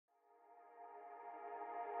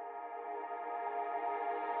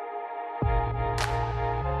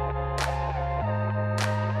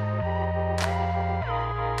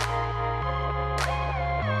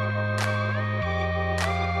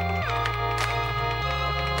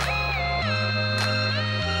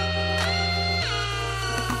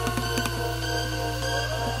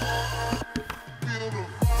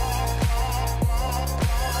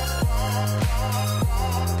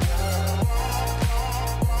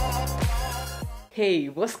Hey,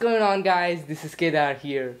 what's going on guys? This is Kedar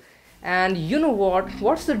here. And you know what?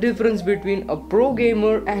 What's the difference between a pro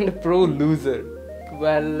gamer and a pro loser?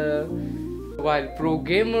 Well, while pro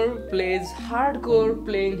gamer plays hardcore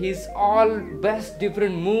playing his all best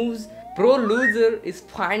different moves, pro loser is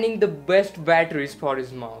finding the best batteries for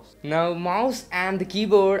his mouse. Now mouse and the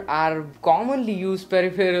keyboard are commonly used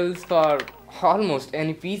peripherals for almost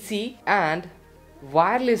any PC, and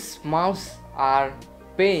wireless mouse are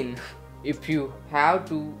pain if you have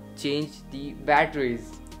to change the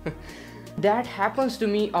batteries. That happens to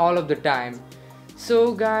me all of the time.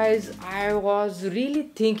 So guys, I was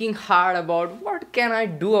really thinking hard about what can I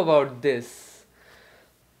do about this.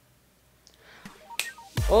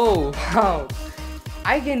 Oh wow,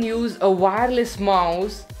 I can use a wireless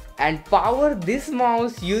mouse and power this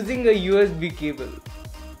mouse using a USB cable.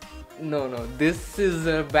 No, this is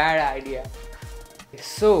a bad idea.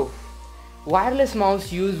 So wireless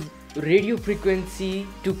mouse use radio frequency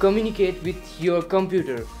to communicate with your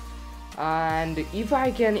computer, and if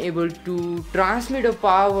I can able to transmit a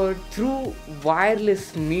power through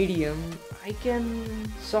wireless medium, I can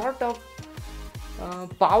sort of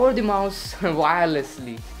power the mouse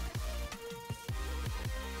wirelessly.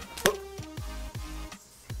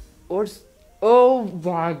 Oh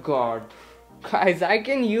my god, guys, I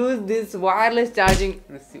can use this wireless charging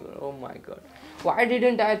receiver. Oh my god, why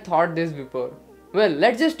didn't I thought this before? Well,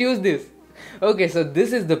 let's just use this. Okay, so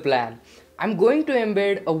this is the plan. I'm going to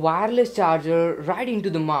embed a wireless charger right into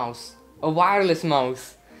the mouse. A wireless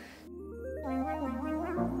mouse.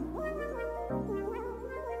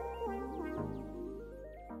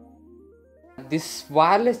 This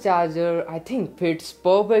wireless charger I think fits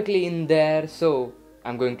perfectly in there, so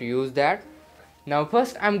I'm going to use that. Now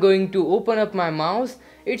first I'm going to open up my mouse.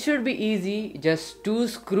 It should be easy, just 2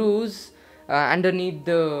 screws underneath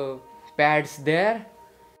the pads there.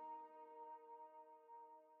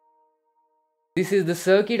 This is the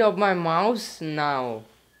circuit of my mouse. Now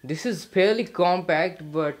this is fairly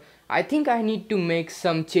compact, but I think I need to make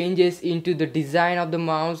some changes into the design of the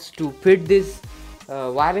mouse to fit this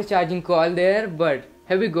wireless charging coil there, but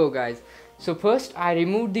here we go guys. So first I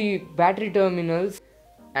removed the battery terminals,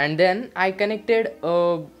 and then I connected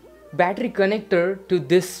a battery connector to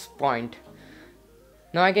this point.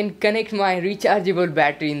 Now I can connect my rechargeable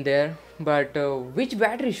battery in there, but which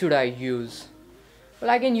battery should I use? Well,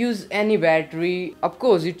 I can use any battery. Of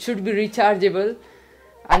course it should be rechargeable,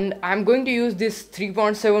 and I'm going to use this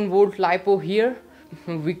 3.7 volt LiPo here.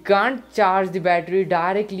 We can't charge the battery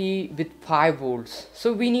directly with 5 volts,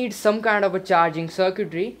 so we need some kind of a charging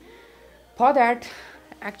circuitry. For that,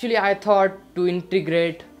 actually I thought to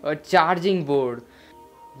integrate a charging board.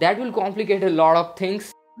 That will complicate a lot of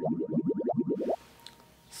things.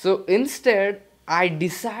 So instead I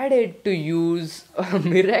decided to use a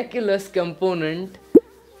miraculous component,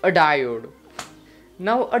 a diode.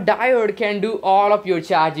 Now a diode can do all of your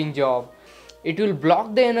charging job. It will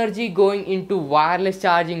block the energy going into wireless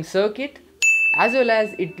charging circuit, as well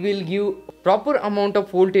as it will give proper amount of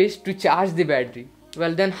voltage to charge the battery.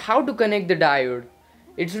 Well, then how to connect the diode?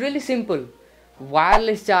 It's really simple.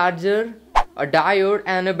 Wireless charger, a diode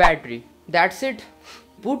and a battery. That's it.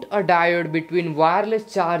 Put a diode between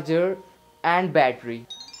wireless charger and battery,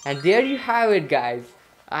 and there you have it guys.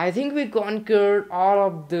 I think we conquered all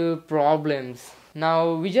of the problems.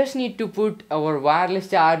 Now we just need to put our wireless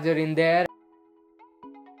charger in there.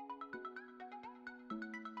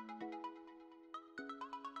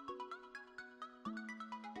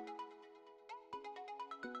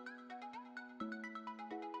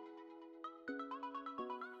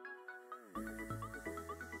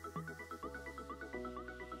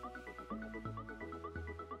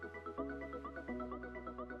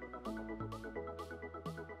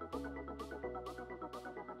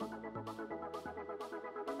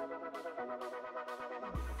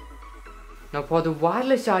 Now for the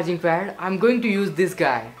wireless charging pad, I'm going to use this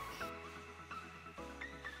guy.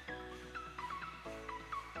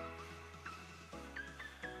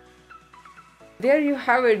 There you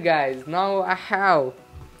have it guys. Now I have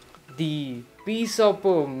the piece of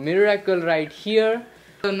a miracle right here.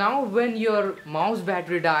 So now when your mouse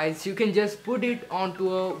battery dies, you can just put it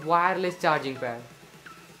onto a wireless charging pad.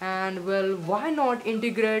 And well, why not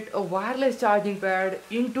integrate a wireless charging pad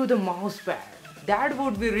into the mouse pad? That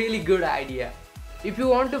would be really good idea. If you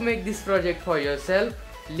want to make this project for yourself,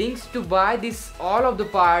 links to buy this all of the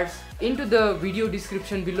parts into the video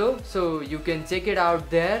description below, so you can check it out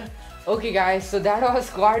there. Okay guys, so that was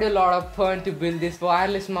quite a lot of fun to build this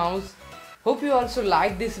wireless mouse. Hope you also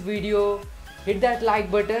like this video. Hit that like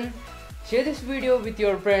button, share this video with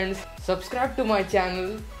your friends, subscribe to my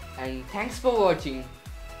channel, and thanks for watching.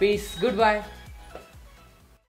 Peace, goodbye.